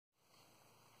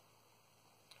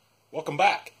Welcome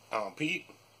back. I'm Pete,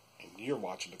 and you're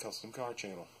watching the Custom Car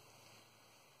Channel.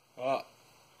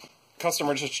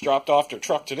 Customer just dropped off their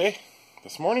truck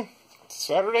this morning. It's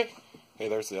Saturday. Hey,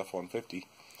 there's the F-150.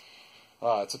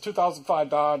 It's a 2005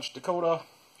 Dodge Dakota.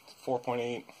 It's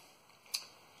 4.8.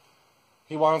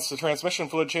 He wants the transmission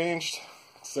fluid changed.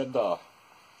 Said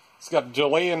it's got a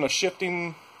delay in the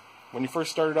shifting. When you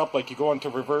first start it up, like you go into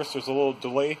reverse, there's a little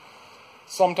delay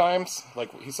sometimes.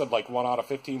 Like he said, like 1 out of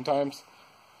 15 times.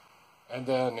 And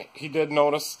then he did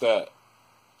notice that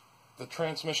the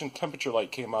transmission temperature light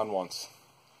came on once.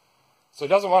 So he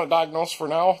doesn't want to diagnose for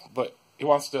now, but he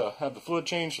wants to have the fluid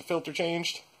changed, the filter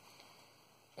changed,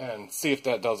 and see if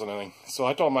that does anything. So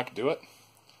I told him I could do it.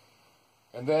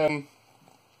 And then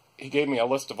he gave me a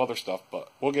list of other stuff,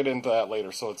 but we'll get into that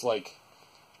later. So it's like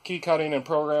key cutting and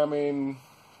programming,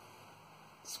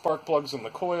 spark plugs in the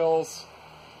coils,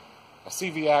 a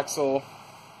CV axle.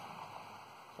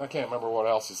 I can't remember what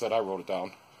else he said. I wrote it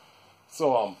down.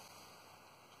 So I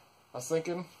was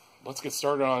thinking, let's get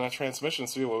started on that transmission and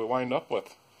see what we wind up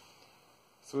with.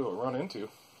 See what we run into.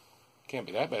 Can't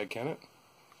be that bad, can it?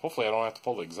 Hopefully I don't have to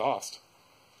pull the exhaust.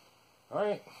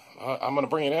 Alright, I'm going to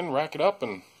bring it in, rack it up,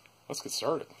 and let's get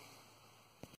started.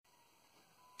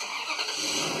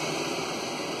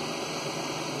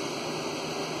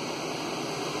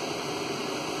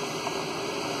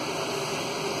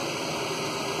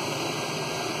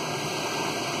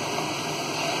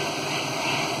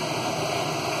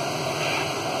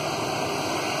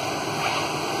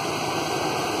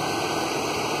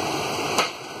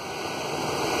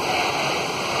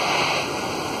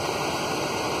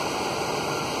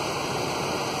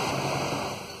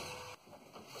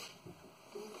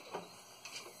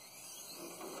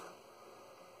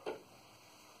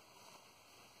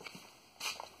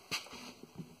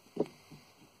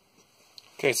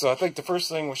 Okay, so I think the first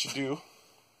thing we should do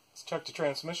is check the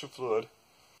transmission fluid.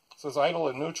 It says idle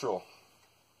and neutral.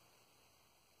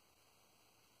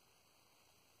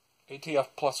 ATF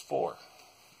plus 4.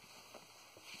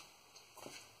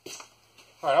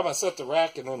 Alright, I'm going to set the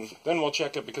rack and then we'll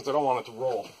check it because I don't want it to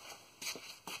roll.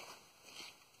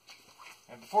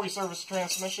 And before you service the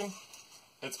transmission,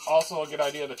 it's also a good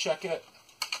idea to check it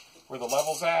where the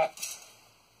level's at,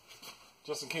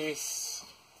 just in case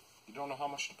you don't know how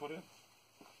much to put in.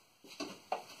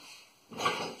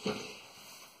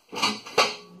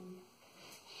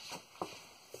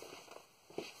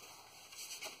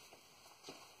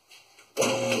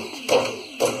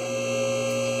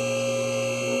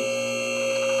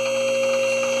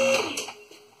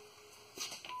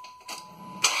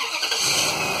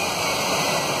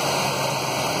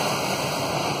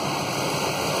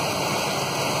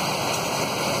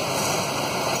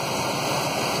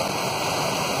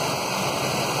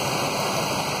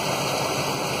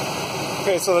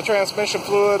 Okay, so the transmission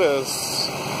fluid is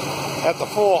at the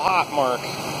full hot mark.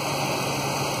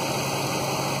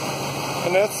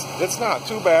 And it's not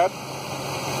too bad.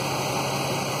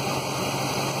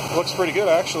 Looks pretty good,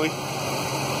 actually.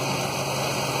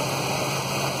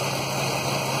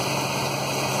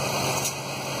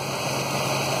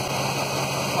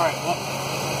 Alright, well.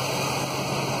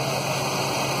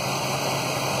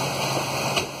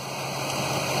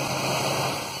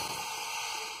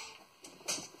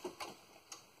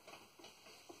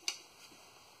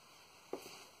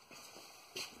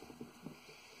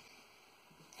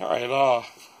 Alright,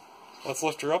 let's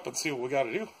lift her up and see what we got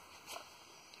to do.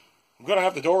 I'm going to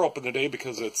have the door open today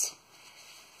because it's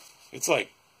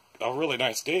like a really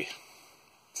nice day.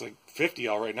 It's like 50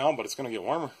 out right now, but it's going to get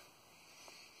warmer.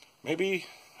 Maybe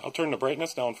I'll turn the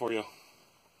brightness down for you.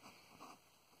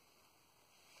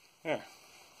 There.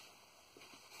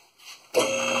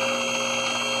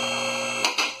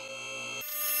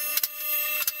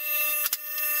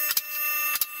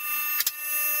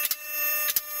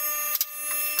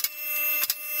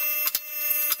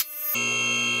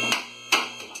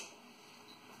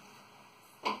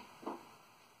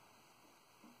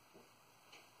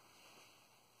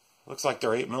 Looks like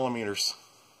they're 8 millimeters.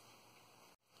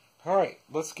 Alright,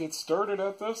 let's get started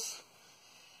at this.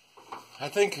 I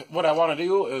think what I want to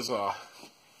do is,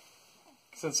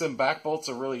 since them back bolts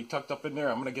are really tucked up in there,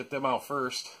 I'm going to get them out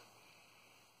first.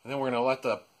 And then we're going to let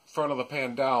the front of the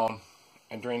pan down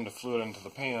and drain the fluid into the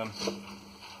pan.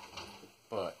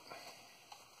 But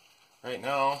right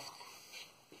now,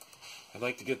 I'd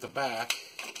like to get the back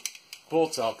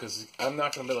bolts out because I'm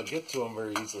not going to be able to get to them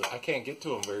very easily. I can't get to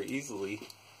them very easily.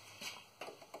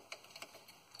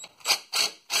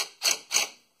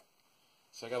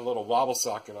 So I got a little wobble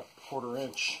socket, a 1/4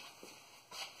 inch.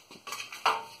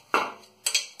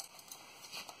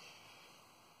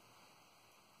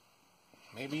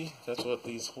 Maybe that's what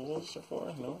these holes are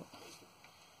for? No.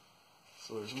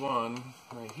 So there's one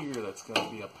right here that's going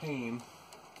to be a pain.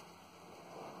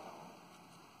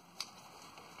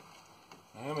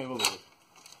 I am able to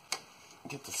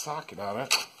get the socket on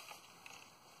it.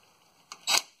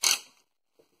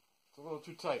 It's a little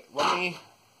too tight. Let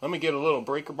me get a little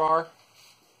breaker bar.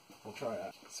 We'll try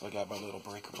that. So I got my little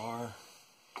breaker bar.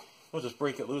 We'll just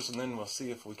break it loose and then we'll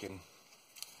see if we can.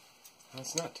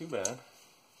 That's not too bad.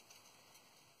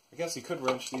 I guess you could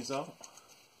wrench these out.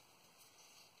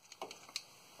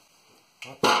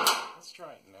 Let's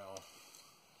try it now.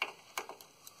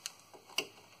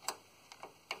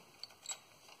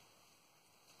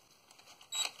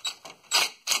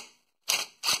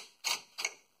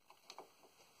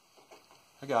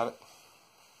 I got it.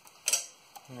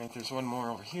 Alright, there's one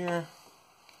more over here.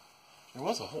 There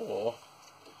was a hole.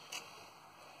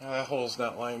 That hole's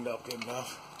not lined up good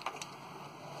enough.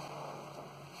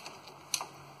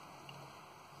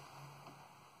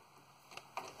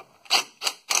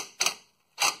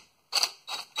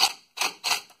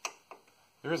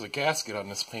 There's a gasket on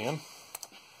this pan.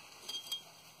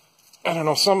 I don't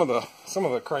know, some of the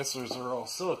Chryslers are all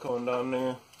silicone down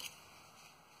there.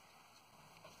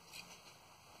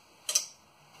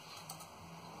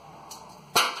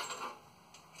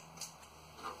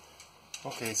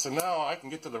 Okay, so now I can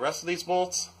get to the rest of these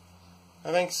bolts.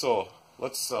 I think so.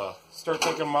 Let's start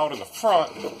taking them out in the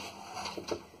front.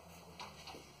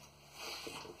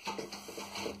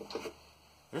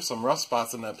 There's some rust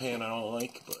spots in that pan I don't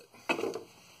like, but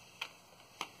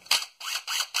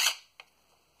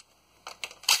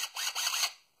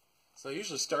so I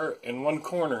usually start in one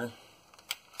corner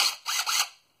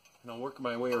and I'll work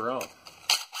my way around.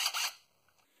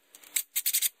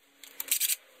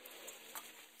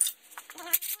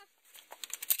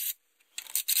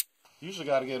 Usually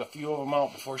got to get a few of them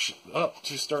out before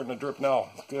she's starting to drip now.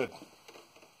 Good.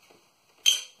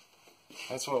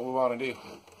 That's what we want to do.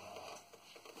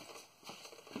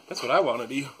 That's what I want to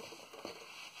do.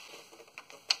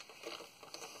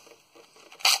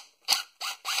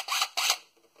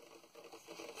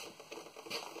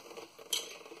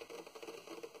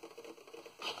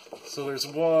 So there's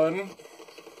one.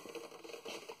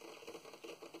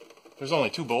 There's only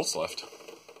 2 bolts left.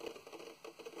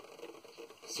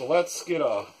 So let's get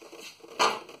a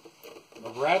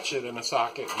ratchet and a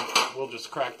socket, and we'll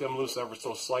just crack them loose ever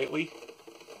so slightly.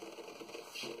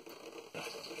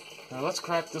 Now let's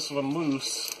crack this one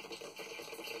loose.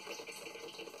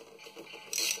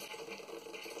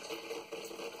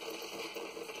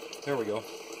 There we go.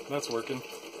 That's working.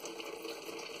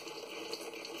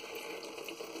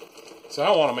 So I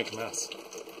don't want to make a mess.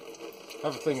 I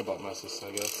have a thing about messes,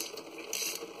 I guess.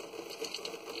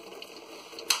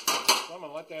 So I'm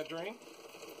going to let that drain.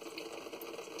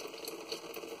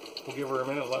 We'll give her a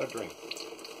minute and let it drain.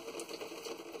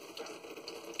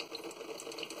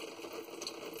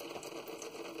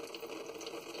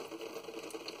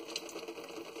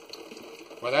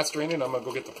 While that's draining, I'm going to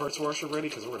go get the parts washer ready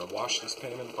because we're going to wash this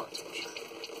pan in the parts washer.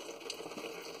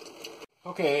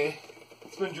 Okay,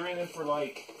 it's been draining for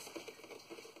like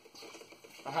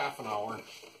a half an hour.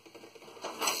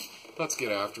 Let's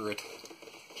get after it.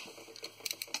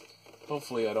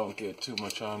 Hopefully I don't get too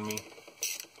much on me.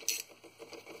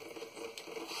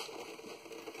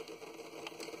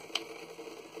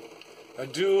 I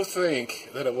do think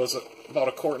that it was about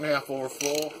a quart and a half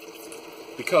overflow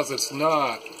because it's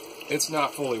not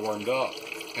fully warmed up,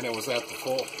 and it was at the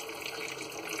full.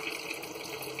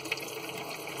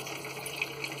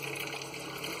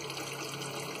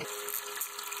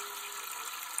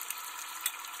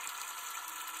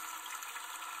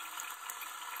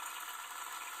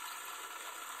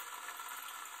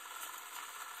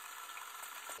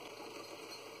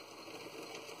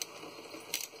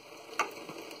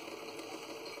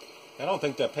 I don't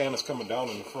think that pan is coming down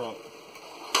in the front.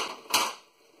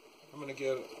 I'm going to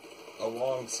get a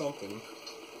long something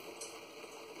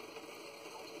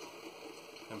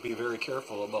and be very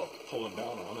careful about pulling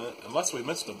down on it, unless we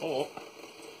missed a bolt.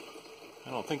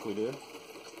 I don't think we did.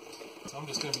 So I'm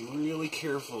just going to be really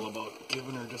careful about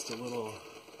giving her just a little.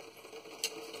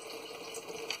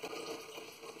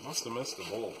 Must have missed a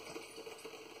bolt.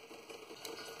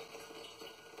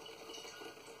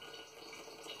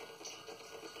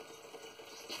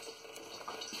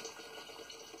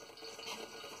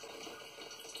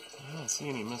 I don't see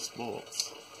any missed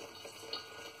bolts.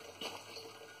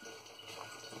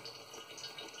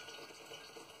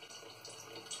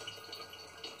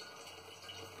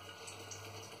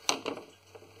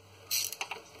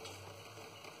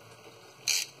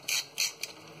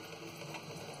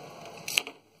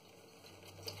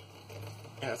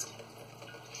 Yeah,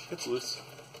 It's loose.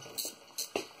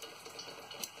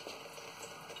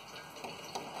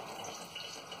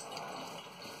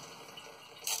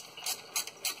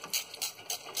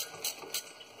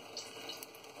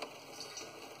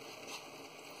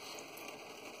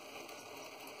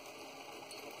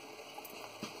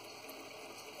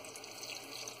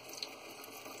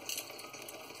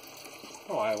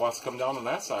 Oh, it wants to come down on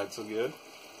that side so good.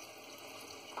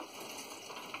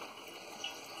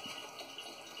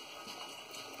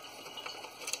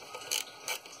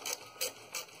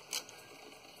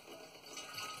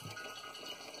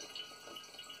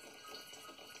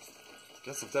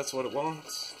 Guess if that's what it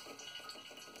wants,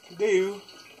 do.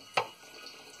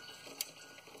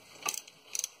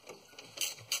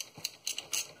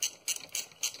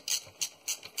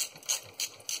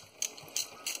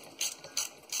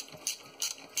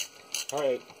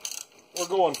 Alright, we're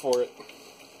going for it.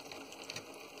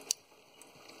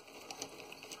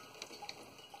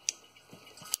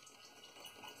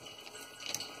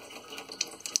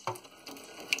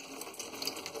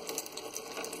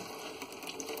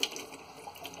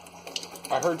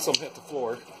 I heard some hit the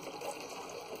floor.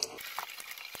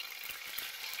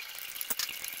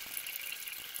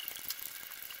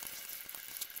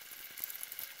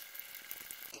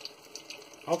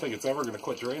 I don't think it's ever going to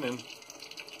quit draining.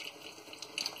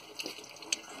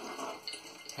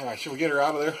 Should we get her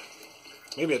out of there?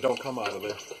 Maybe it don't come out of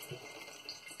there.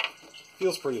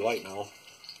 Feels pretty light now.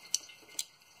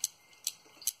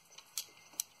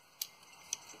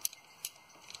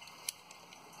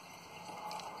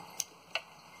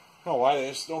 Oh, why they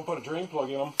just don't put a drain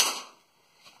plug in them?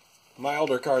 My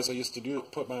older cars, I used to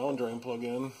put my own drain plug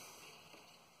in.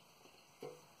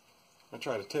 I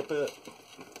try to tip it.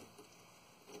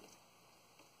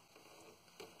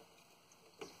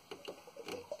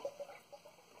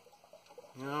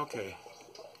 Okay.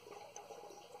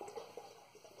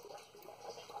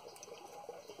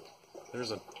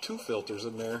 There's two filters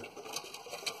in there.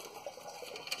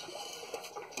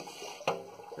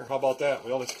 Here, how about that?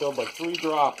 We only spilled like 3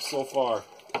 drops so far.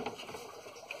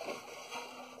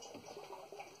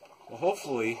 Well,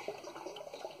 hopefully,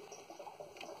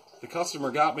 the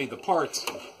customer got me the parts.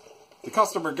 The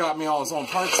customer got me all his own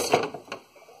parts too.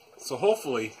 So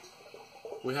hopefully,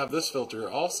 we have this filter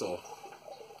also.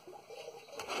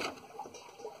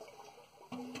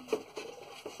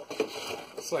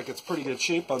 Looks like it's pretty good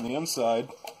shape on the inside.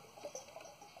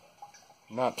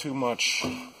 Not too much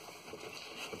in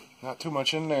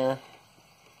there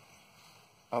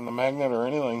on the magnet or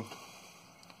anything.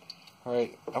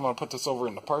 Alright, I'm going to put this over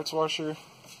in the parts washer.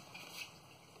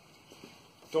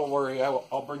 Don't worry,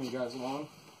 I'll bring you guys along.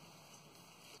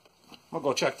 I'm going to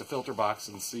go check the filter box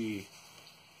and see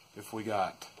if we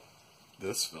got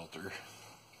this filter.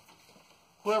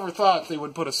 Whoever thought they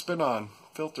would put a spin-on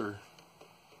filter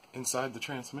inside the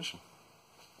transmission?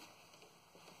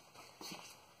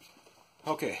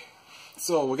 Okay,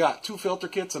 so we got 2 filter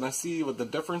kits, and I see what the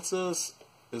difference is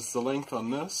the length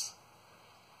on this.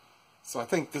 So I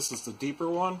think this is the deeper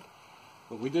one,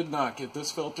 but we did not get this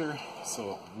filter,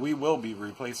 so we will be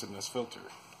replacing this filter.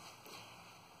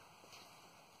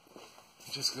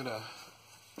 I'm just gonna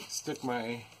stick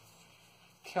my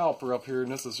caliper up here,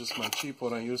 and this is just my cheap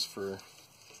one I use for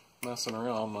messing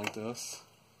around like this.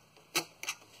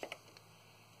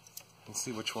 And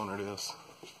see which one it is.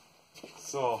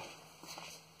 So,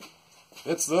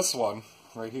 it's this one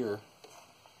right here.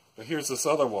 But here's this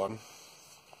other one.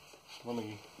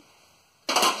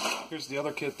 Here's the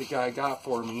other kit the guy got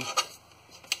for me.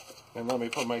 And let me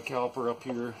put my caliper up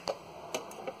here.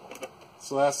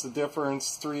 So that's the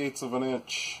difference, 3/8 of an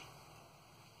inch.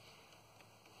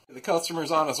 The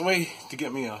customer's on his way to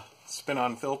get me a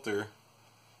spin-on filter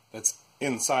that's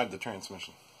inside the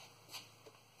transmission.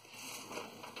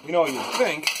 You know, you'd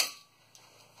think,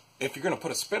 if you're going to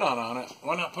put a spin-on on it,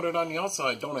 why not put it on the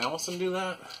outside? Don't Allison do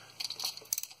that?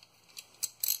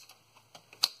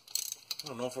 I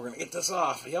don't know if we're going to get this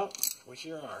off. Yep, we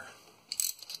sure are.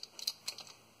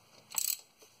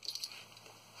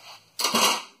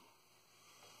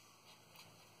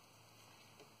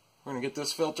 We're going to get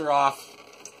this filter off,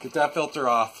 get that filter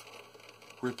off,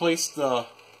 replace the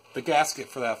gasket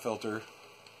for that filter,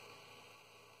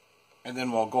 and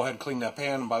then we'll go ahead and clean that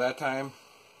pan, and by that time,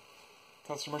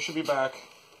 customer should be back.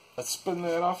 Let's spin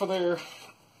that off of there.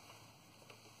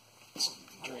 It's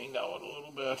drained out a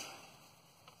little bit.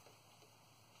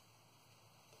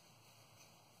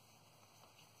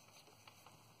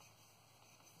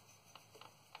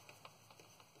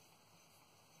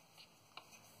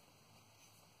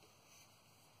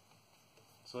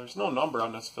 So there's no number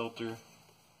on this filter.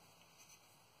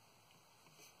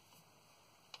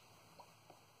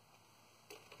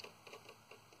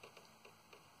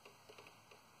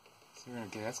 there a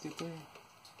gasket there?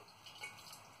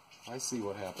 I see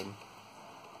what happened.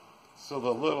 So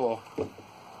the little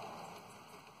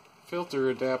filter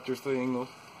adapter thing,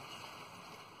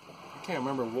 I can't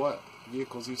remember what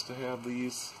vehicles used to have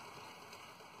these.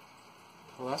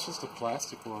 Well, that's just a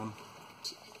plastic one.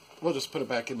 We'll just put it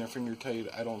back in there finger tight.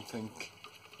 I don't think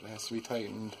it has to be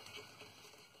tightened.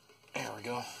 There we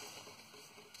go.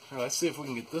 Alright, let's see if we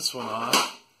can get this one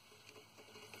off.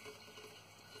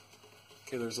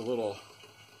 Okay, there's a little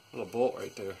bolt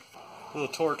right there. Little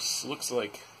Torx looks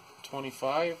like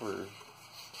 25 or...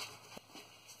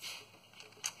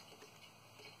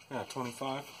 yeah,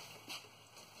 25.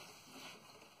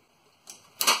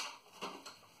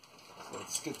 So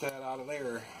let's get that out of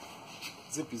there.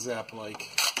 Zippy zap like.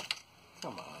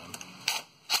 Come on.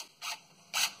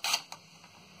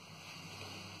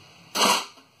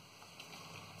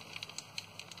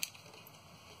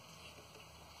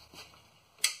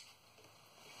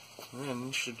 And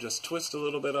you should just twist a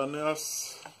little bit on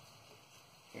this.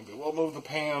 Maybe we'll move the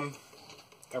pan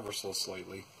ever so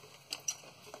slightly.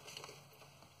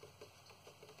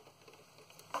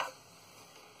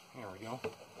 There we go.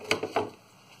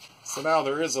 So now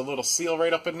there is a little seal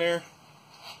right up in there.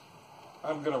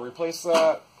 I'm going to replace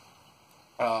that.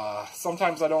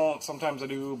 Sometimes I don't, sometimes I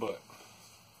do, but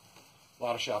a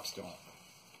lot of shops don't.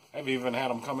 I've even had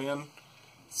them come in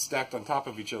stacked on top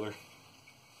of each other.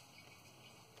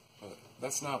 But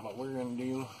that's not what we're going to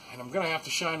do. And I'm going to have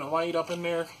to shine a light up in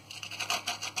there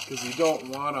because you don't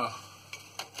want to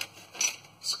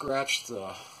scratch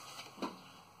the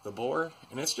bore.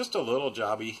 And it's just a little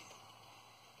jobby.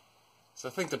 So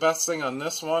I think the best thing on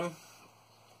this one,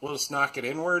 we'll just knock it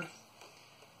inward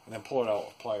and then pull it out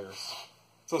with pliers.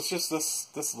 So it's just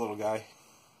this little guy.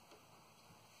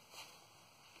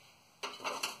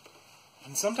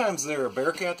 And sometimes they're a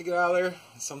bear cat to get out of there,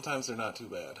 and sometimes they're not too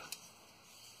bad.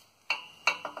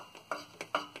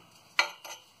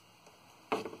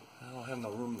 I don't have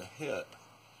no room to hit.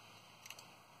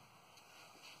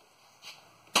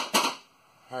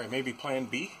 Alright, maybe plan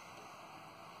B?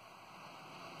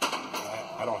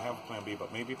 I don't have a plan B,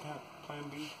 but maybe plan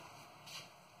B?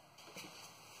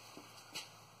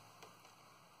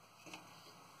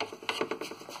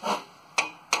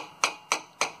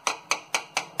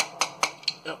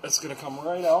 Yep, it's going to come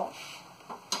right out.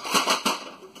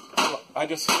 I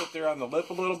just hit it there on the lip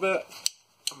a little bit.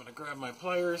 I'm going to grab my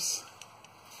pliers,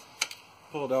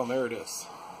 pull it down. There it is.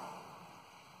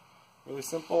 Really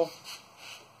simple.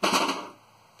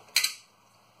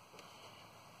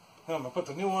 Now I'm going to put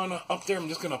the new one up there. I'm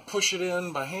just going to push it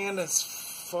in by hand as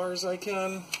far as I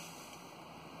can.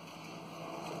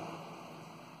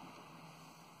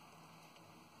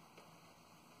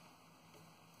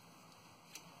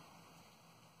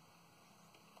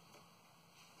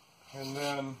 And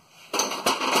then,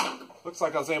 looks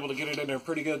like I was able to get it in there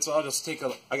pretty good, so I'll just take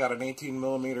I got an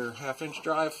 18mm 1/2"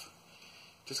 drive.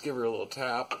 Just give her a little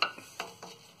tap.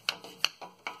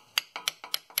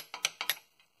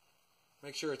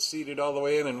 Make sure it's seated all the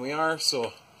way in, and we are.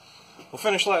 So we'll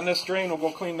finish letting this drain. We'll go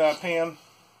clean that pan,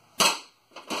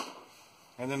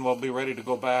 and then we'll be ready to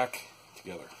go back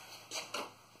together.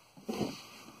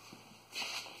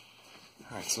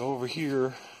 Alright, so over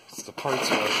here it's the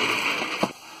parts washer.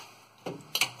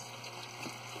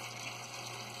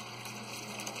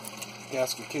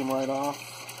 Gasket came right off.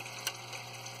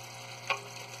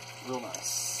 Real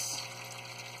nice.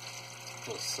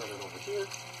 Just set it over here.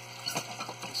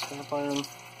 Stamp iron.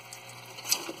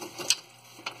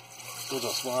 We'll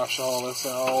just wash all this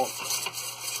out.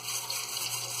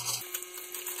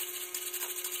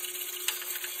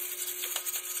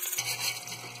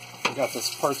 I got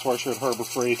this parts washer at Harbor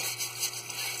Freight.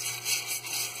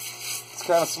 It's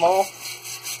kind of small,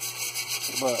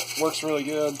 but works really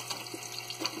good.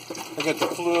 I get the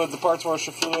fluid, the parts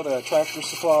washer fluid at Tractor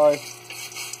Supply.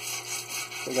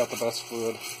 They got the best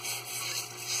fluid.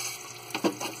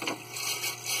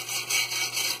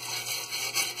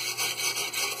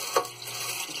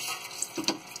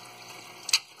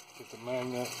 Get the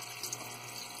magnet.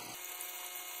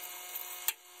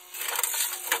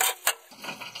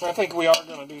 I think we are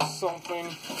going to do something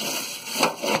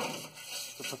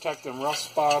to protect them rust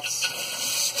spots.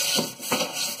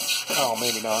 Oh,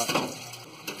 maybe not.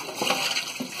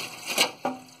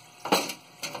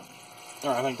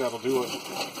 Alright, I think that'll do it.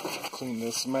 Clean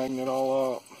this magnet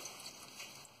all up.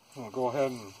 I'll go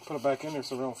ahead and put it back in there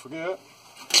so we don't forget.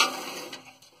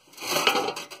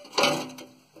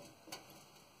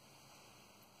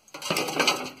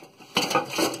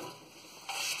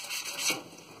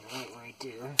 Right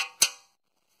there.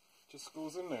 Just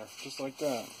goes in there, just like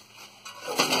that.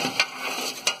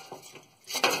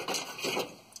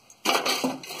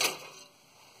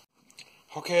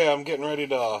 Okay, I'm getting ready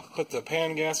to put the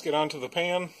pan gasket onto the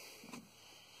pan.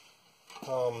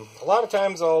 A lot of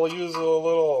times I'll use a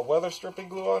little weather stripping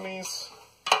glue on these,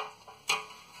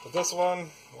 but this one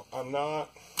I'm not.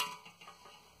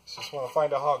 Just want to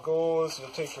find out how it goes.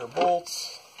 You'll take your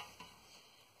bolts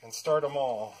and start them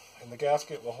all, and the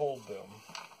gasket will hold them.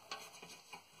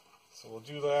 So we'll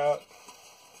do that.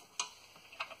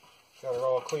 Got it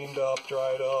all cleaned up,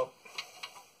 dried up.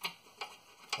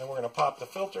 Then we're going to pop the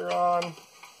filter on. And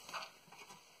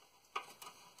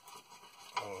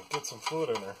get some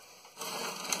fluid in there.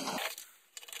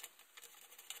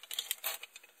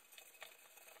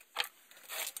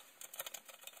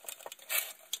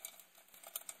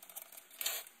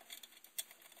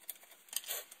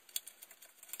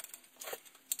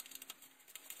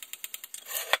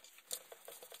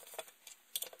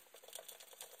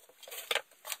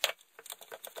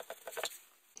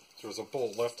 There's a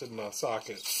bolt left in the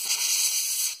socket.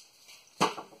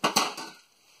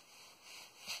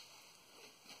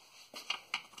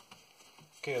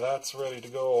 Okay, that's ready to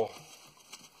go.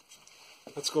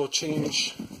 Let's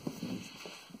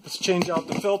change out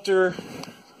the filter,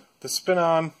 the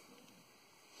spin-on,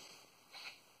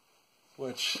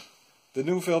 which the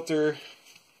new filter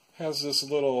has this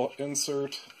little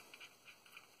insert.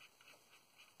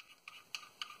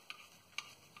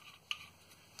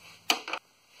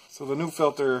 So the new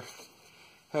filter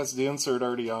has the insert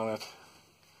already on it.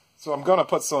 So I'm going to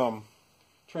put some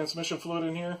transmission fluid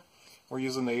in here. We're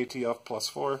using the ATF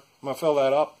 +4. I'm going to fill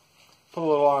that up, put a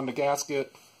little on the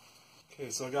gasket. Okay,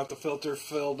 so I got the filter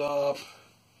filled up.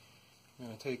 I'm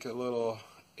going to take a little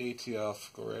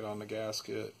ATF, go right on the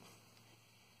gasket.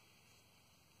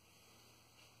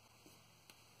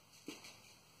 Go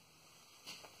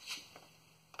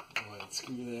ahead and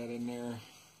screw that in there.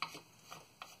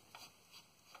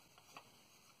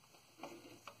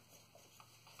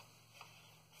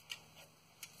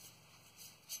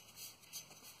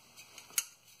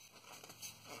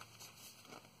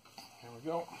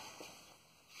 Go.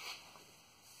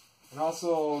 And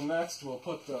also next we'll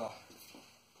put the,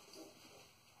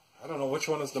 I don't know which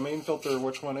one is the main filter or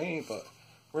which one ain't, but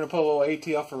we're going to put a little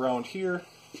ATF around here.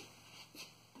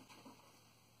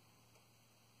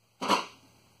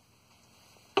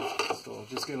 So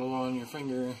just get a little on your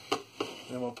finger, and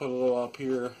then we'll put a little up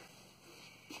here,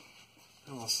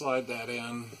 and we'll slide that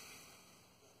in,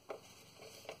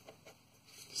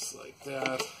 just like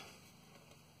that.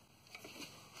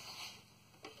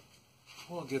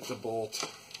 We'll get the bolt.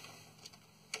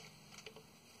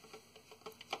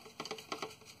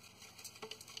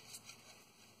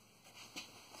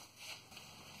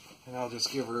 And I'll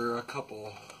just give her a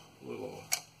couple little,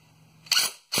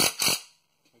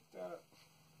 like that.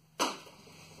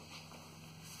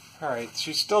 Alright,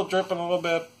 she's still dripping a little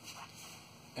bit.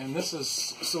 And this is,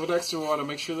 so next we want to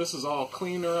make sure this is all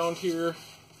clean around here.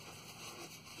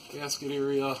 Gasket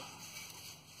area.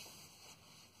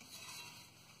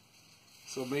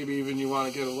 So maybe even you want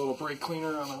to get a little brake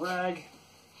cleaner on the rag.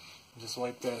 Just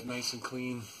wipe that nice and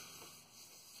clean.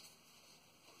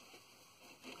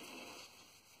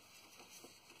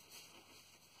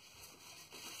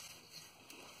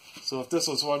 So if this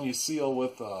was one you seal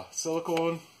with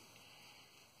silicone,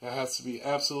 it has to be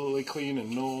absolutely clean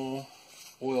and no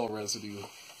oil residue.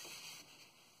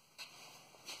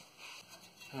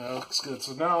 That looks good.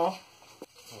 So now,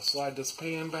 I'll slide this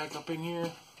pan back up in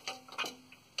here.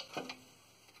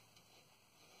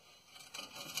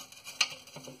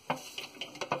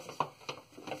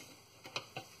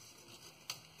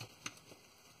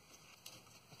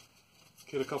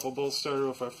 Get a couple bolts started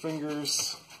with our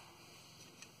fingers.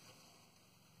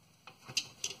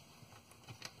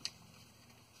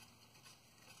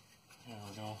 There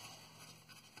we go.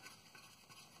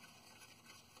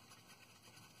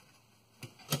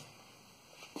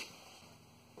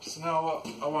 So now what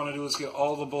I want to do is get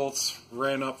all the bolts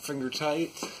ran up finger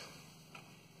tight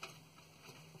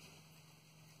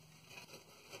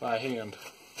by hand.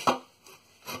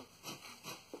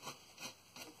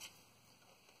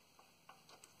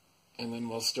 And then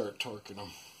we'll start torquing them.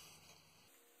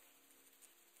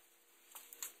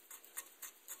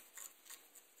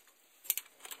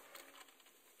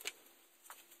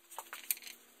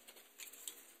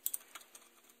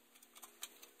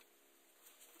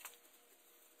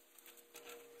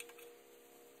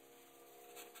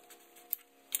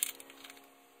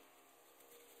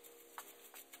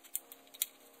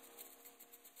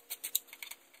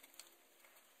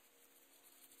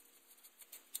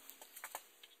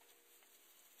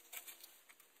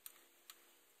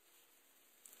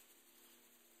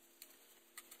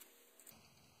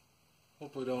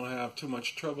 Hope we don't have too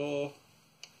much trouble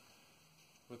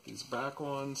with these back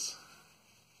ones.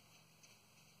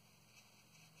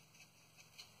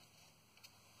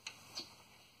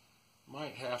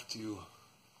 Might have to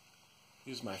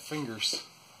use my fingers.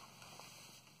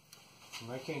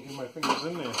 And I can't get my fingers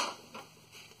in there.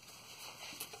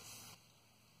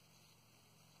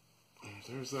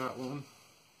 There's that one.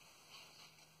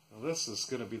 Now this is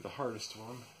going to be the hardest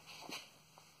one.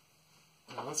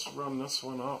 Now let's run this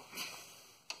one up.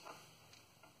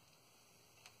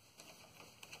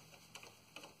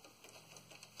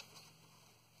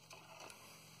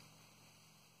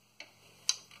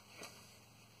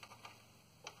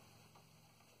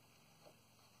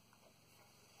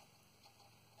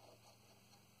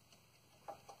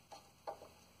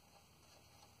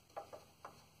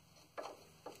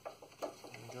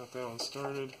 Got that one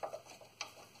started.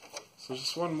 So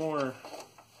just one more.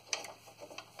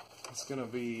 It's going to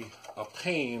be a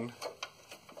pain.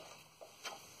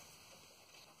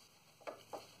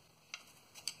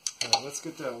 Let's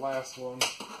get that last one.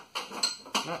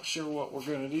 Not sure what we're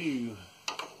going to do.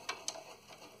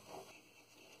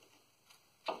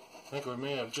 I think I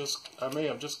may have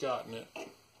just gotten it.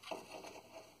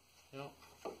 Yep.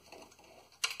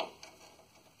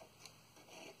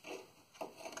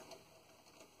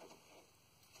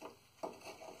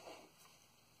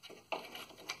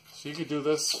 So you could do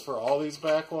this for all these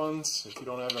back ones if you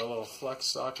don't have that little flex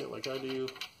socket like I do.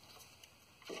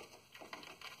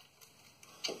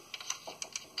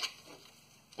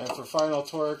 And for final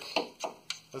torque,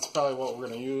 that's probably what we're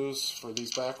going to use for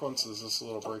these back ones, is this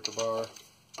little breaker bar.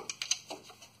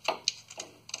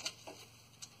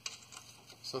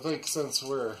 So I think since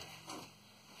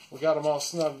we got them all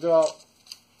snugged up,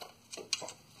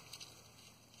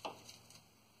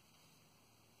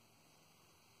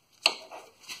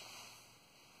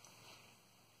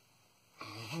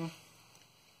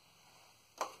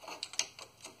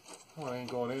 oh, I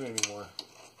ain't going in anymore.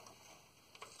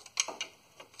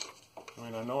 I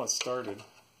mean, I know it started.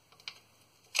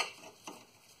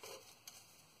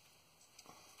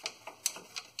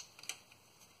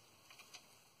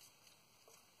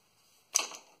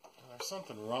 There's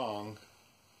something wrong.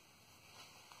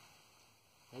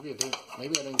 Maybe I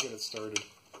didn't get it started.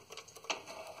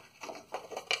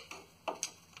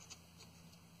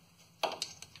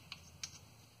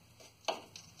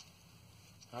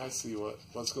 I see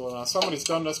what's going on. Somebody's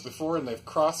done this before and they've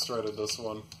cross-threaded this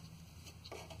one.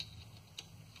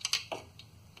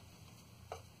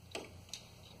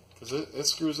 Because it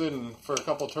screws in for a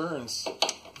couple turns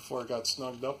before it got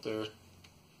snugged up there.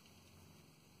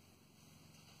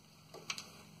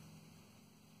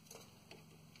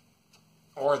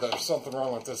 Or there's something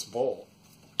wrong with this bolt.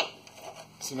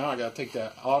 So now I gotta take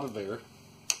that out of there.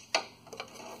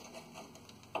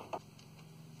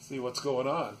 See what's going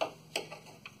on.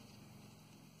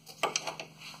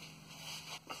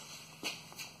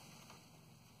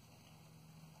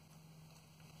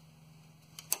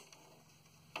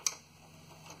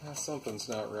 Something's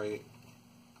not right.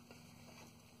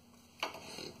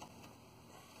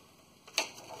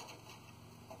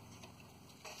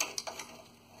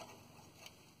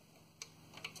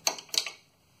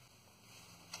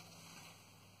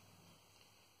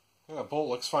 Yeah, that bolt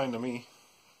looks fine to me.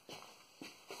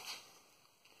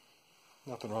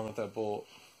 Nothing wrong with that bolt.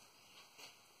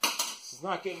 This is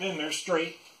not getting in there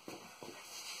straight.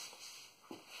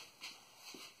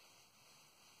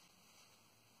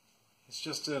 It's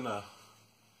just in a...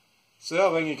 So the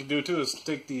other thing you can do too is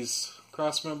take these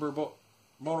cross member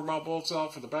motor mount bolts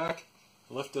out for the back,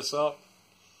 lift this up.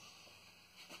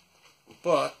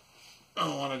 But I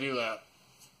don't want to do that.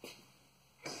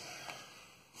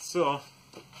 So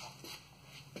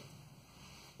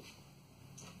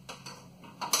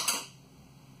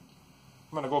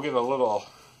I'm going to go get a little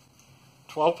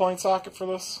 12-point socket for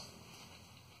this,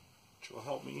 which will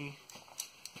help me.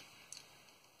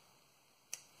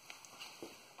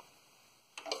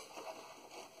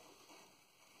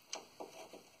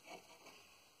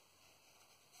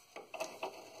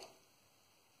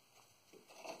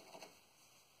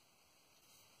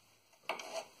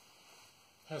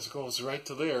 This goes right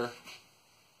to there.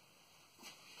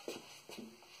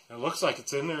 It looks like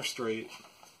it's in there straight.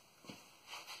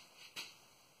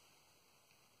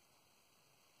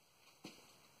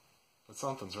 But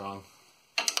something's wrong.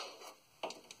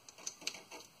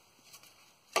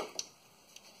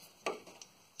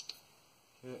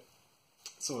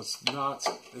 So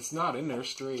it's not in there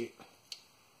straight.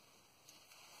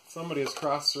 Somebody has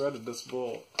cross-threaded this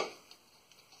bolt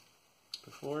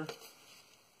before.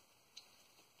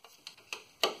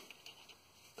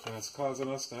 And it's causing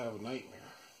us to have a nightmare.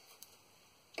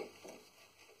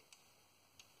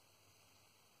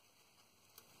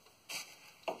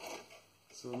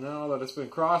 So now that it's been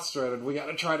cross-threaded, we got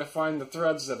to try to find the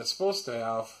threads that it's supposed to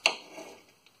have.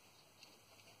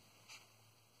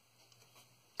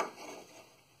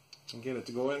 And get it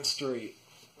to go in straight.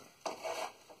 I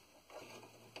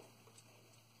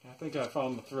think I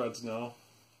found the threads now.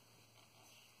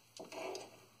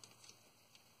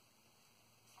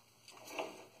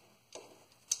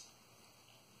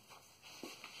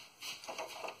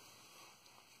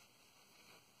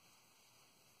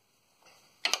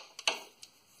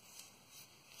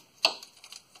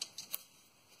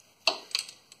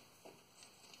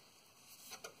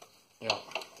 Yeah,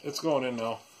 it's going in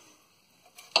now.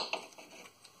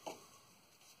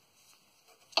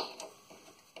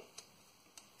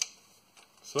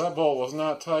 So that bolt was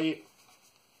not tight,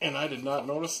 and I did not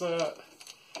notice that.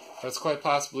 That's quite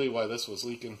possibly why this was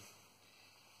leaking.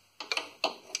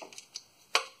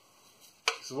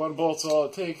 So one bolt's all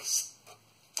it takes.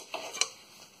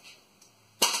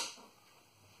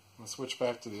 I'll switch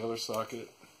back to the other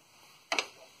socket.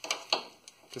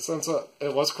 Because since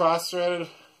it was cross-threaded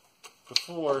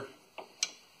before,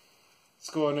 it's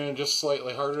going in just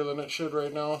slightly harder than it should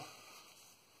right now.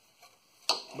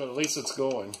 But at least it's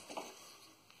going.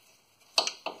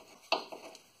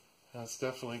 That's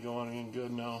definitely going in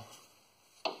good now.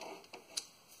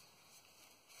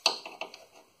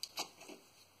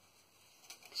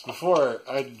 Because before,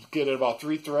 I'd get about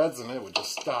 3 threads and it would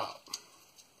just stop.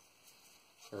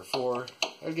 Or 4.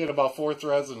 I'd get about 4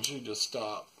 threads and she'd just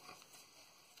stop.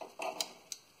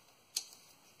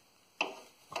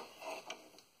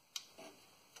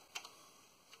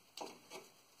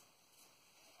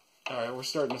 Alright, we're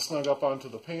starting to snug up onto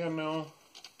the pan now.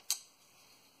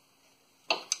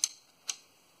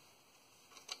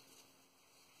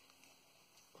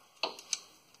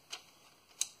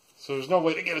 So there's no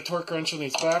way to get a torque wrench on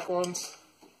these back ones.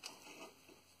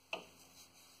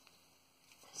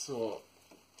 So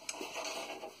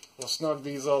we'll snug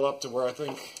these all up to where I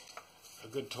think a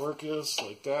good torque is,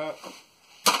 like that.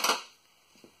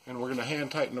 And we're going to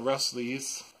hand tighten the rest of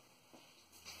these.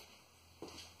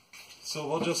 So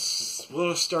we'll just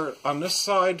start on this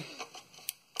side.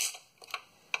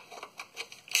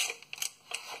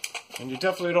 And you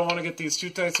definitely don't want to get these too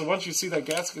tight. So once you see that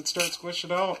gasket start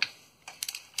squishing out,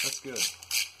 that's good.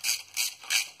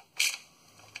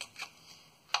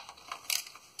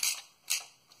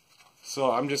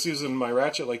 So I'm just using my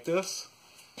ratchet like this.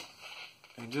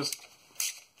 And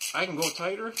I can go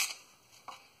tighter,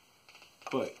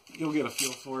 but you'll get a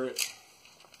feel for it.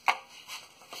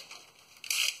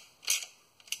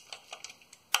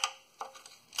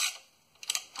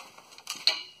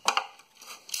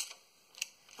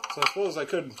 So I suppose I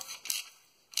could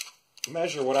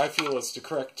measure what I feel is the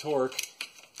correct torque.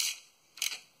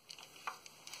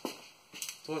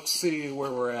 So let's see where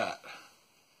we're at.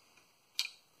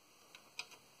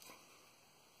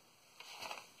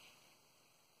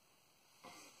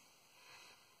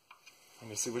 Let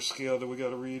me see, which scale do we got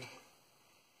to read?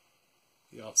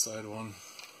 The outside one.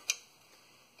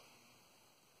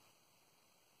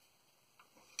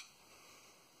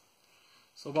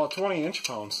 So about 20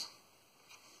 inch-pounds.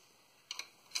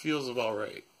 Feels about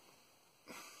right.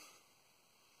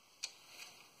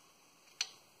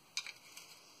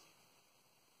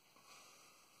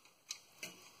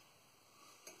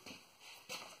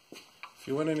 If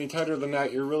you went any tighter than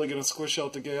that, you're really going to squish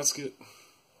out the gasket.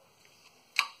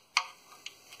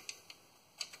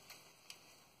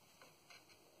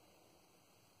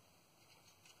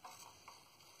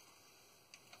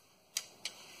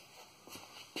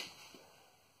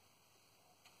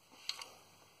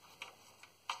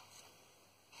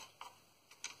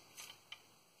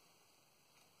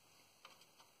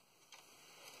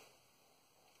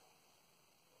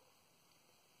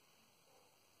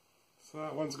 So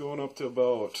that one's going up to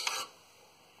about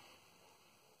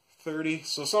 30,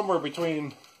 so somewhere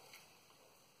between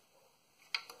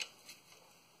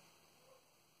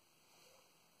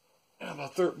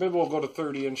maybe we'll go to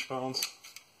 30 inch-pounds.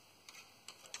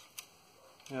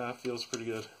 Yeah, that feels pretty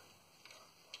good.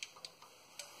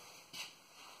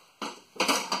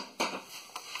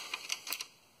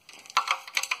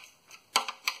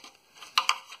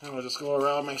 And we'll just go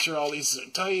around, make sure all these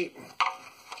are tight.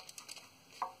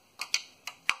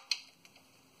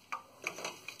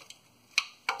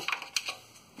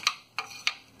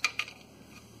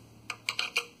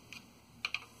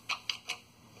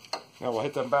 Now we'll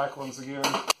hit them back ones again.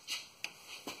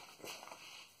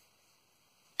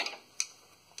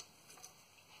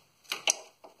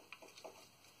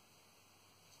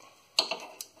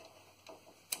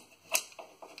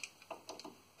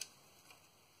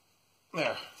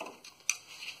 There.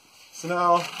 So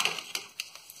now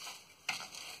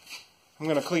I'm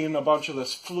going to clean a bunch of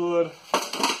this fluid. I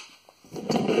have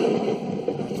to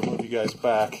move you guys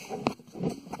back.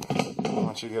 I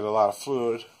want you to get a lot of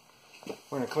fluid.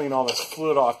 We're going to clean all this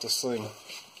fluid off this thing.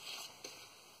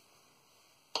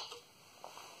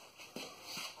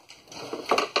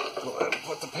 Go ahead and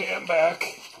put the pan back.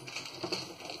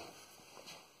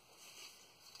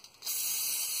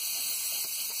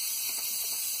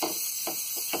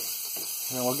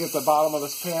 And we'll get the bottom of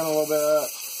this pan a little bit.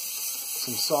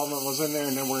 Some solvent was in there,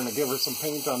 and then we're going to give her some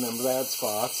paint on them bad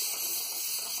spots.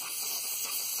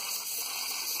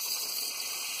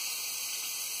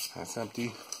 That's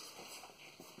empty.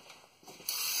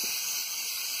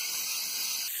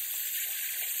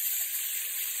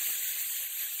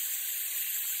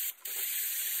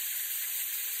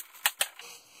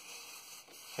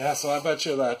 Yeah, so I bet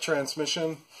you that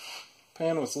transmission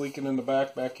pan was leaking in the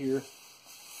back here.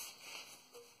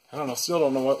 I don't know, still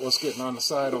don't know what was getting on the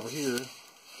side over here.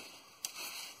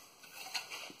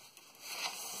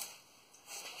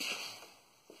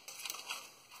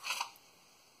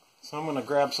 So I'm going to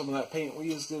grab some of that paint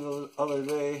we used the other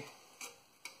day.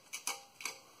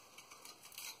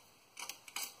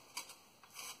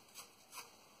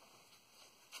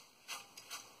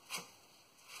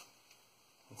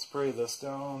 And spray this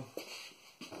down.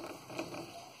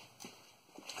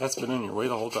 That's been in your way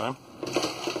the whole time.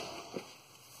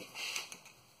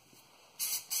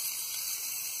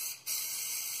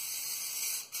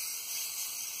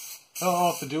 I don't know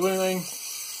if to do anything.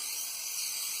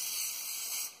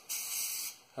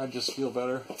 I just feel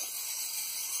better.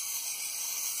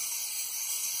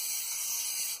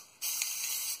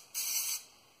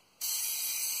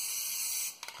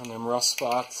 On them rust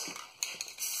spots.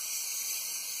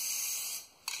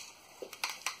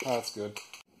 Oh, that's good.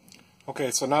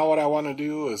 Okay, so now what I want to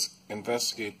do is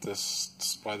investigate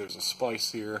this, why there's a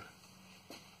splice here.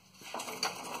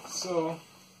 So,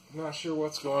 I'm not sure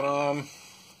what's going on.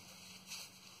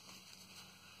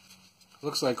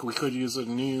 Looks like we could use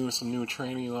some new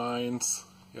tranny lines.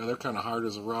 Yeah, they're kind of hard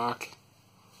as a rock.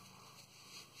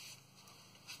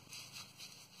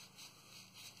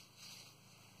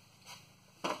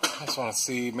 I just want to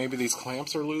see, maybe these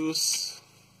clamps are loose.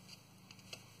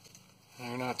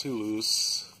 They're not too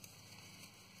loose.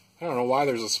 I don't know why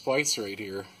there's a splice right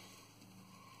here.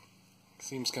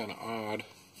 Seems kind of odd.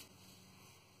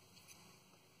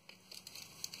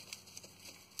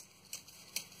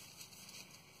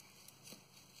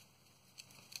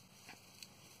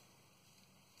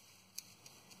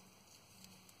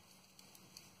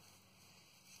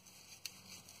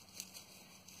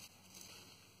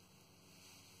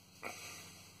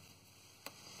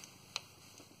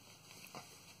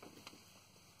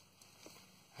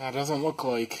 That doesn't look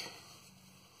like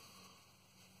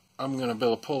I'm going to be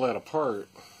able to pull that apart.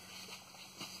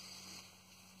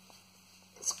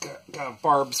 It's got a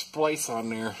barbed splice on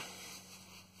there.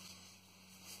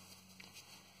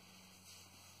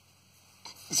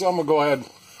 So I'm going to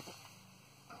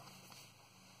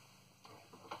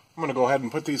go ahead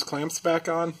and put these clamps back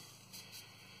on.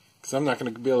 Because I'm not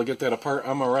going to be able to get that apart.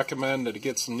 I'm going to recommend that it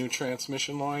get some new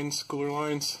transmission lines, cooler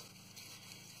lines.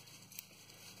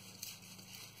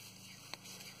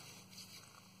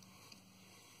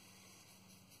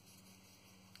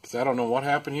 I don't know what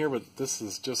happened here, but this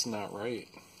is just not right.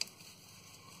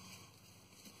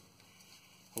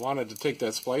 I wanted to take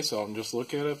that splice out and just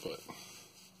look at it, but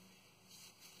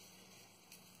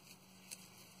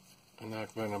I'm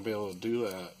not going to be able to do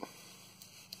that.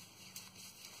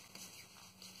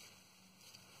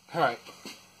 Alright.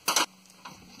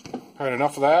 Alright,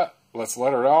 enough of that. Let's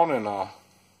let her down and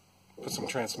put some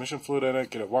transmission fluid in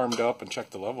it, get it warmed up, and check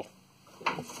the level.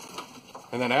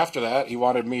 And then after that, he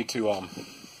wanted me to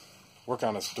work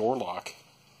on his door lock.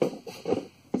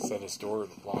 He said his door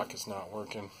lock is not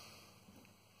working.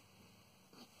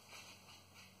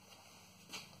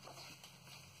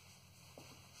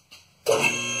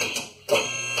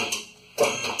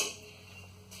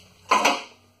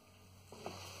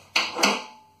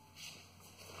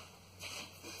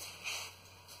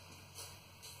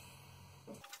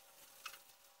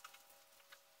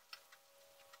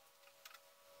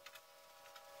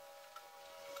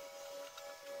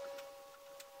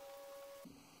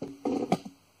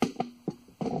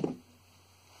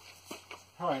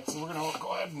 Alright, so we're going to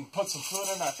go ahead and put some fluid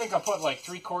in. I think I put like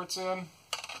 3 quarts in. And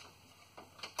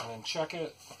then check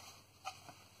it.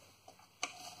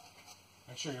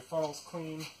 Make sure your funnel's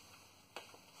clean.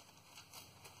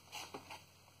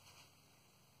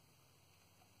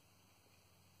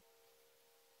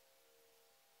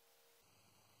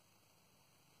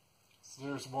 So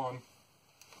there's one.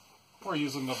 We're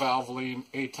using the Valvoline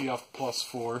ATF Plus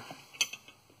 4.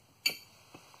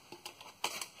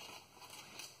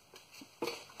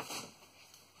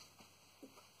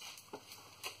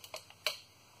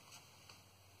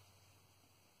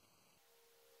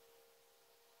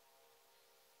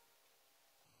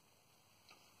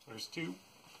 There's 2.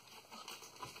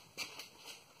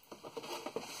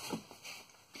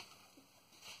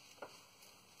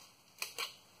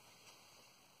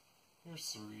 Here's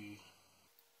 3.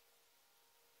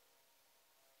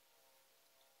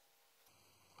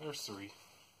 There's 3.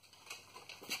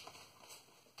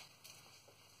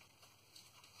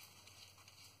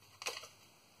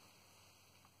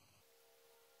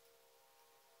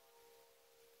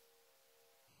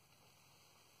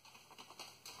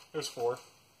 There's 4.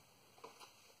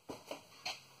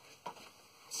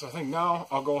 So I think now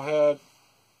I'll go ahead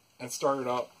and start it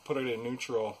up, put it in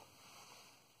neutral.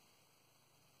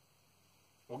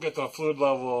 We'll get the fluid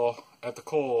level at the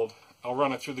cold. I'll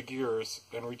run it through the gears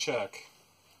and recheck.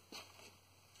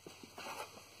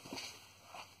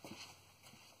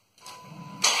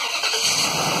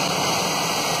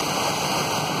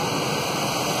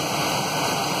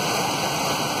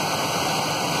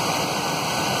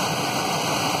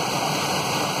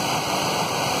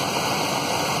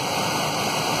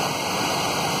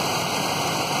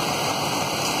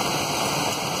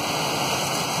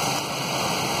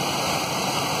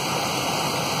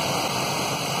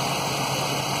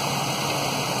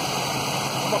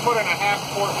 I'm going to put in a half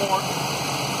quart more.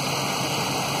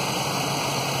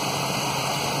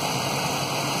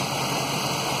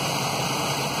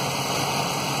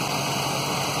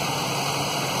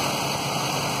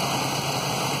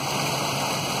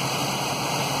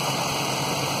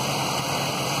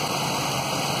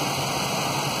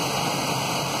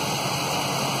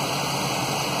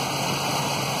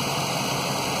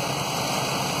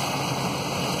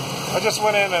 I just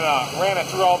went in and ran it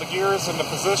through all the gears and the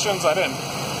positions. I didn't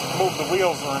move the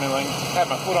wheels or anything. Had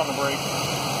my foot on the brake.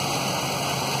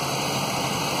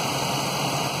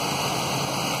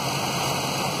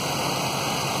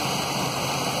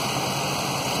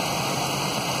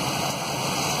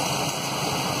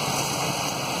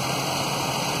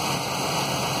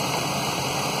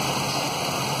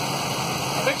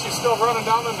 I think she's still running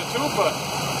down in the tube, but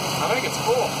I think it's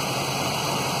full.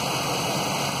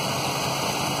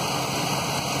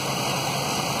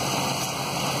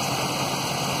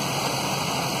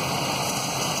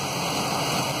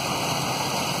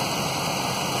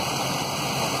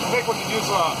 I think we can use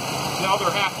the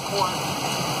other half quart.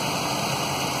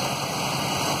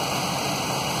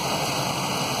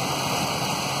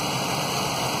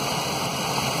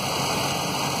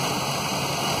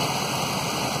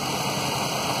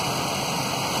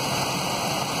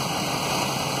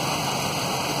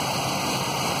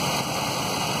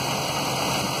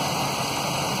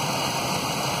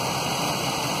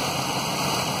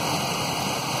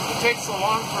 It takes so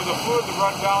long for the fluid to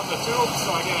run down the tube,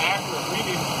 so I get an accurate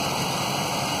reading.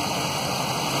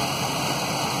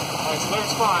 Alright, so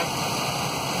there's 5.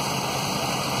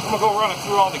 I'm going to go run it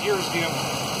through all the gears again.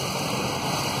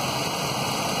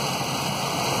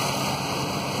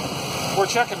 We're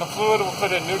checking the fluid, we'll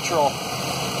put it in neutral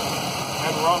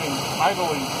and running,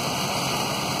 idling.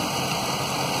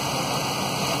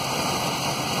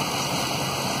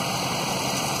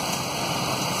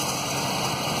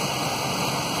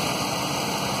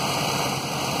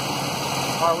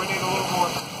 Alright, we need a little more.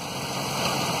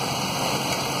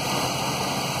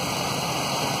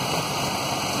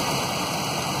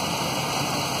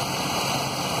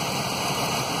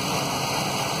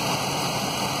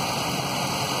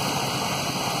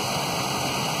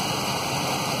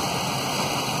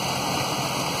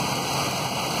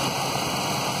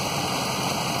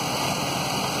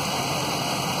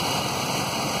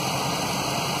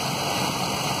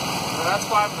 That's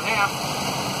 5.5.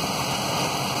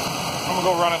 I'm going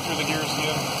to go run it through the gears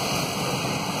again.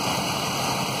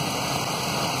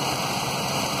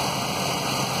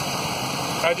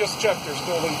 I just checked, there's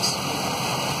still leaks.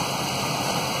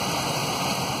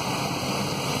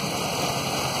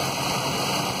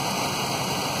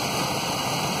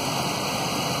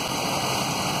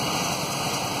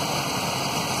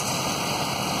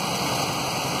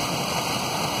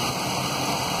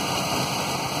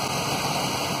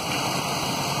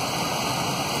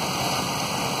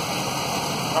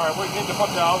 Alright, we need to put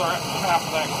the other half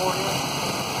of that quart in.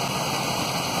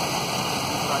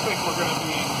 I think we're going to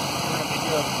be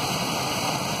good.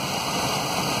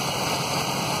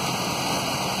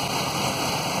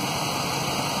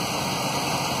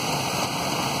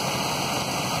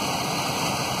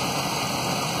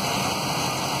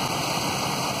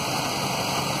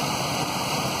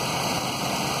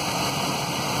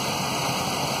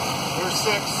 There's 6.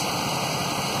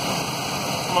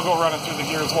 I'm going to go run it through the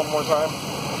gears one more time.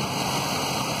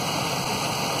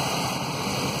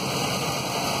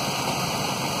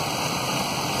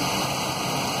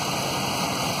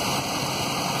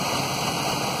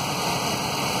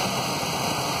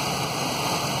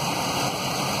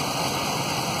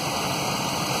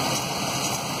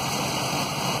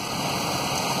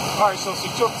 Alright, so she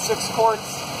took 6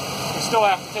 quarts. We still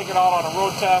have to take it out on a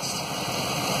road test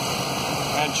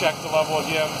and check the level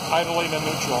again, idling and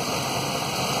neutral.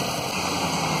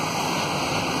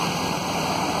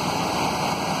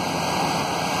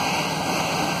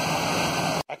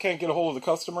 I can't get a hold of the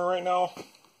customer right now.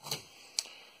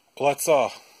 Let's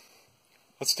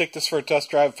take this for a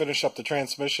test drive, finish up the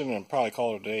transmission, and probably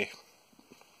call it a day.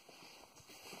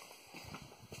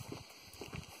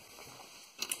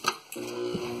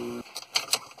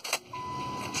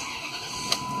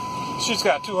 She's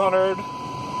got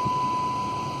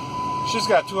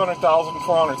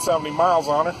 200,470 miles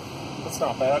on her. That's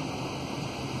not bad.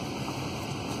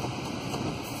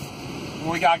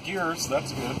 We got gears,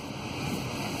 that's good.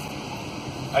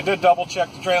 I did double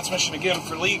check the transmission again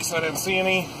for leaks. I didn't see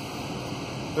any.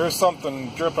 There's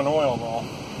something dripping oil though.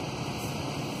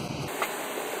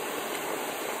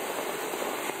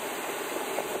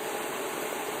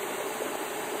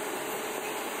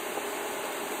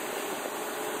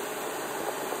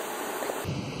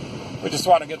 We just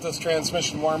want to get this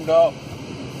transmission warmed up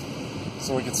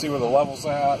so we can see where the level's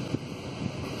at.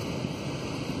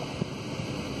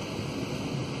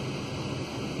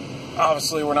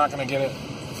 Obviously, we're not going to get it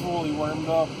fully warmed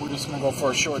up. We're just going to go for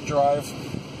a short drive.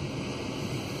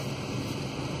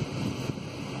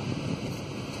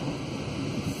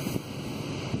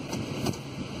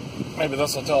 Maybe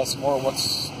this will tell us more what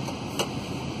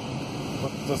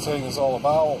this thing is all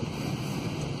about.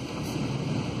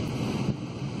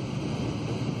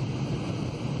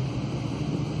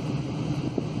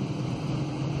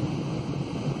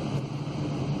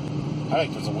 I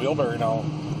think there's a wheel bearing out.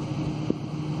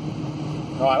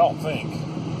 No, I don't think.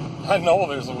 I know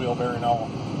there's a wheel bearing out.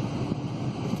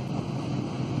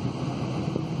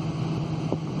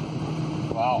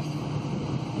 Wow.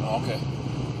 Okay.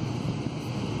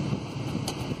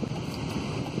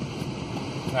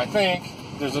 I think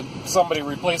there's somebody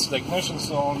replaced the ignition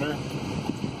cylinder,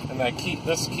 and that key.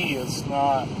 This key is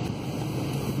not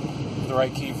the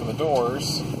right key for the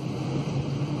doors.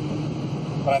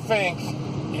 But I think,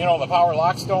 you know, the power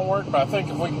locks don't work. But I think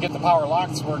if we can get the power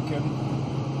locks working,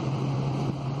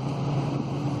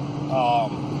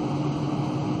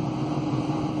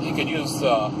 you could use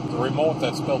the remote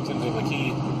that's built into the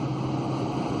key.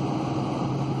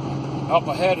 Up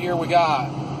ahead here we got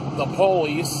the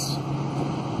police.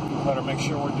 Better make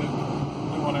sure we're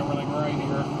doing everything right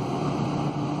here.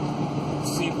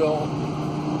 Seatbelt,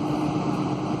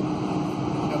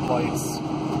 headlights. I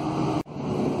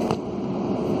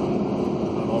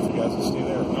don't know if you guys can see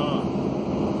there or not.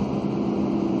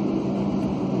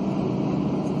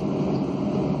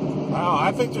 Wow,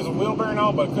 I think there's a wheel bearing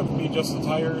out, but it could be just the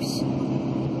tires.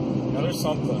 Yeah, there's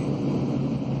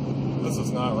something. This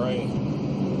is not right.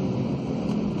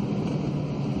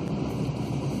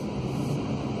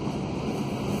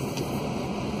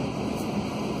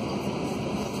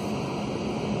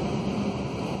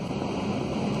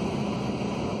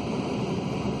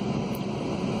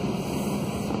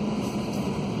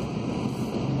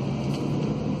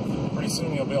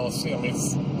 Soon you'll be able to see him.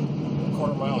 He's a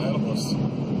quarter mile ahead of us.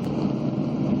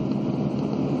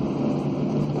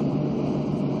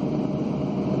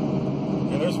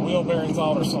 Yeah, there's wheel bearings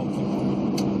out or something.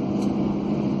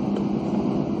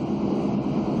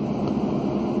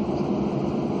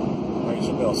 Oh, you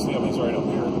should be able to see him. He's right up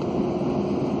here.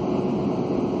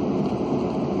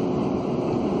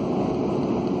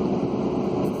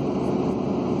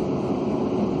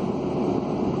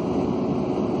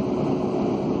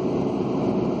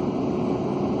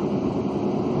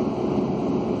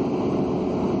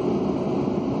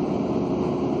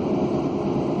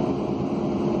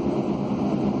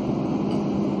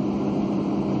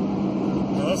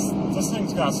 This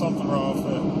thing's got something wrong with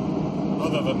it,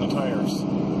 other than the tires.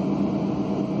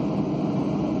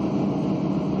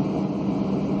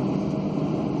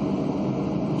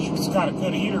 It's got a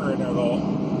good heater in there, though.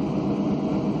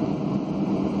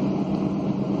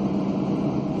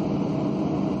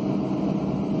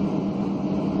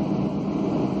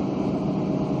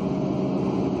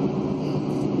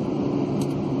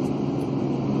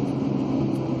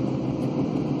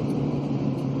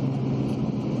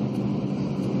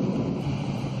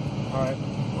 Alright,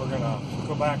 we're going to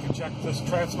go back and check this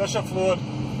transmission fluid.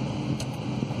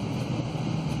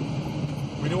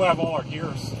 We do have all our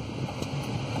gears.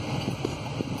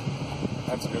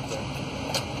 That's a good thing.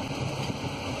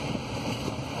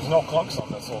 There's no clunks on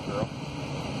this old girl.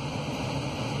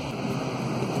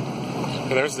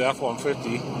 Okay, there's the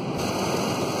F-150.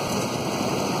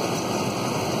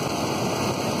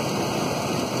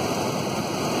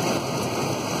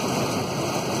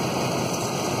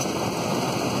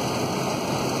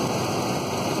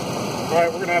 Alright,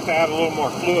 we're going to have to add a little more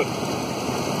fluid.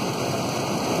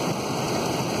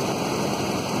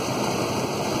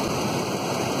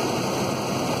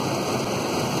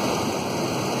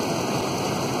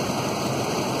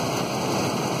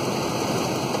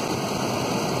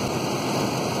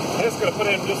 I'm just going to put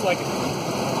in just like a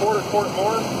quarter quart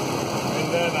more,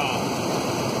 and then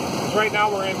right now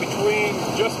we're in between,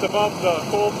 just above the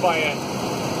cold by a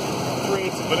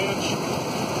 3/8 of an inch.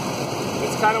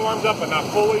 It's kind of warmed up, but not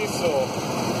fully, so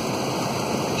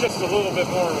just a little bit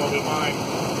more will be mine.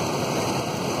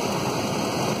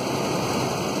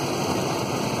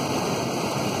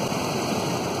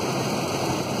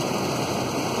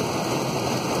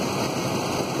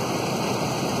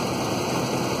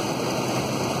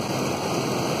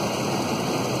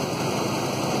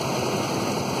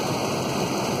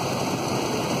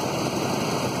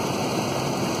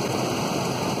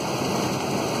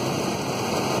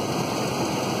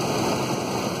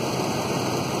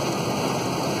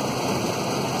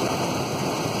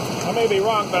 I may be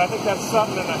wrong, but I think that's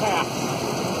 7.5.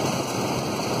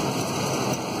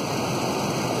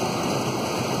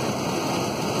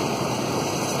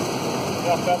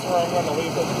 Yep, that's where I'm going to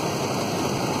leave it.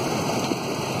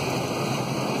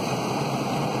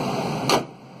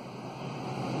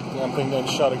 Damn thing didn't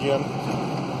shut again.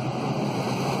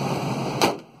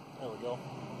 There we go.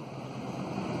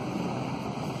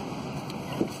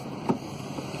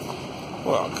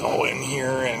 We'll go in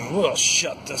here and we'll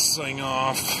shut this thing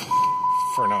off.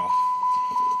 For now.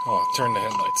 Oh, turn the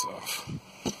headlights off.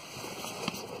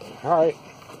 Alright.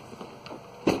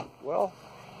 Well,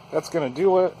 that's going to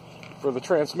do it for the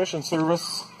transmission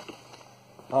service.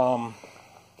 I'll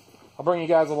bring you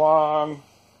guys along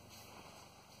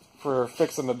for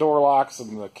fixing the door locks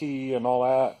and the key and all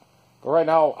that. But right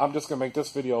now, I'm just going to make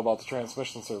this video about the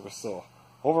transmission service. So,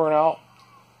 over and out.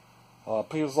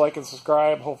 Please like and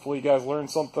subscribe. Hopefully you guys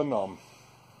learned something.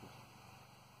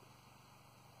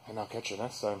 And I'll catch you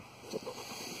next time.